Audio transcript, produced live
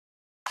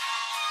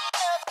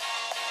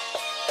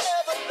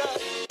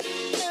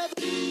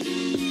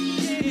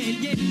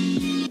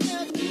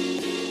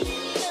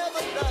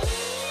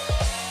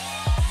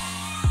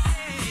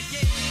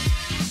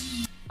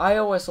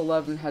iOS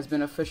 11 has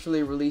been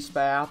officially released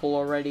by Apple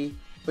already,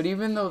 but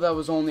even though that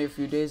was only a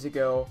few days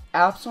ago,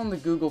 apps on the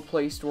Google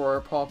Play Store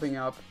are popping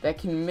up that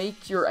can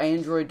make your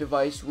Android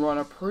device run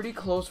a pretty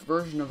close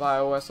version of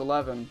iOS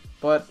 11.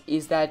 But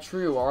is that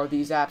true? Are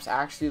these apps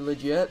actually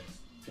legit?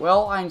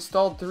 Well, I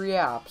installed 3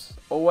 apps: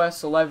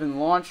 OS 11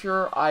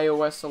 Launcher,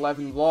 iOS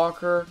 11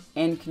 Locker,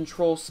 and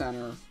Control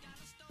Center.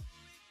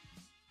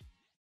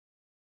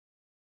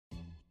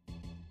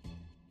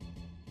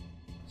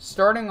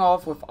 Starting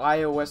off with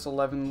iOS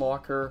 11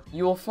 Locker,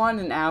 you will find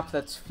an app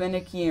that's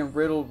finicky and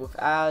riddled with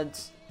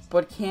ads,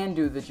 but can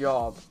do the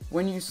job.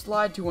 When you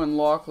slide to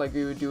unlock like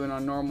you would do on a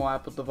normal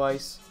Apple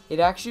device, it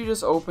actually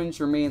just opens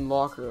your main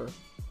locker.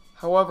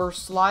 However,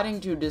 sliding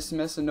to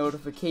dismiss a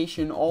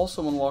notification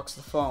also unlocks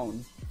the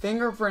phone.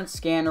 Fingerprint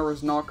Scanner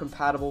is not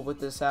compatible with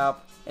this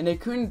app, and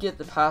it couldn't get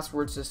the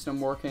password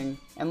system working,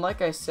 and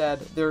like I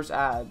said, there's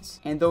ads,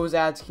 and those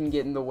ads can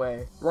get in the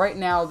way. Right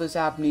now, this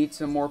app needs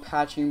some more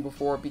patching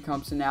before it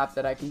becomes an app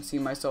that I can see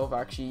myself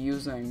actually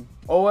using.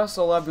 OS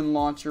 11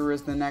 Launcher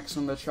is the next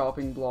on the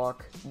chopping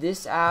block.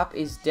 This app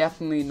is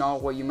definitely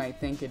not what you might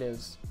think it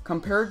is.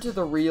 Compared to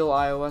the real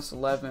iOS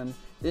 11,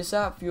 this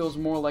app feels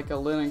more like a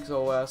Linux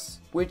OS,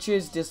 which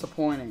is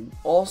disappointing.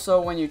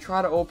 Also, when you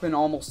try to open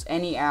almost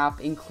any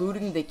app,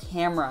 including the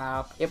camera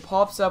app, it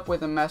pops up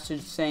with a message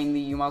saying that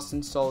you must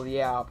install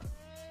the app.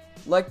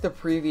 Like the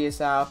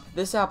previous app,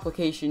 this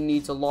application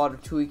needs a lot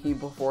of tweaking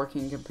before it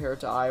can compare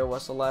to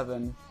iOS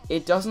 11.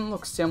 It doesn't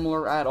look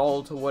similar at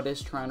all to what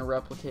it's trying to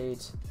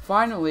replicate.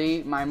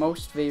 Finally, my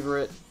most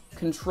favorite,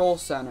 Control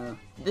Center.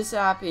 This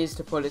app is,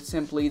 to put it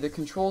simply, the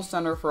control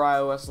center for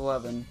iOS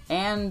 11,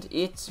 and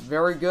it's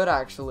very good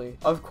actually.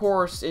 Of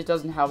course, it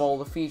doesn't have all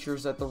the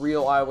features that the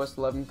real iOS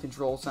 11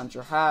 control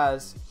center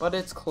has, but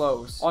it's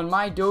close. On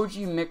my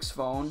Doji Mix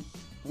phone,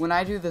 when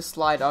I do the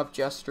slide up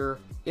gesture,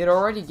 it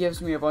already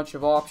gives me a bunch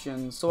of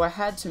options, so I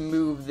had to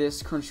move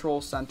this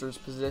control center's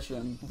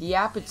position. The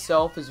app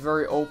itself is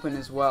very open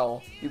as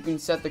well. You can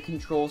set the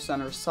control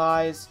center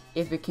size,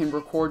 if it can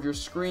record your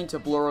screen to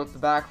blur out the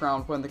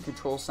background when the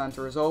control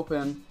center is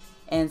open,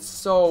 and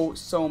so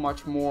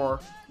much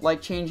more,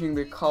 like changing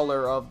the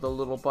color of the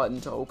little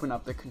button to open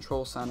up the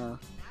control center.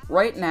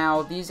 Right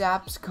now, these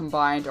apps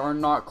combined are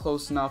not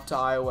close enough to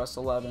iOS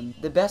 11.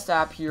 The best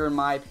app here in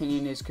my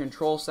opinion is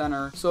Control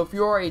Center, so if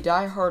you are a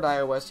die-hard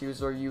iOS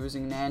user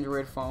using an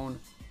Android phone,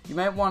 you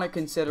might want to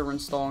consider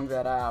installing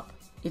that app.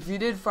 If you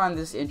did find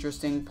this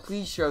interesting,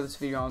 please share this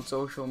video on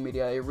social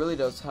media, it really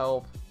does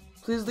help.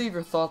 Please leave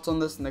your thoughts on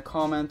this in the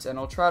comments and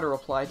I'll try to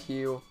reply to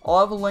you.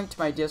 I'll have a link to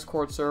my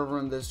Discord server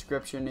in the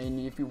description,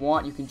 and if you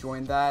want you can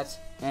join that,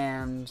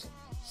 and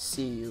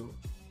see you.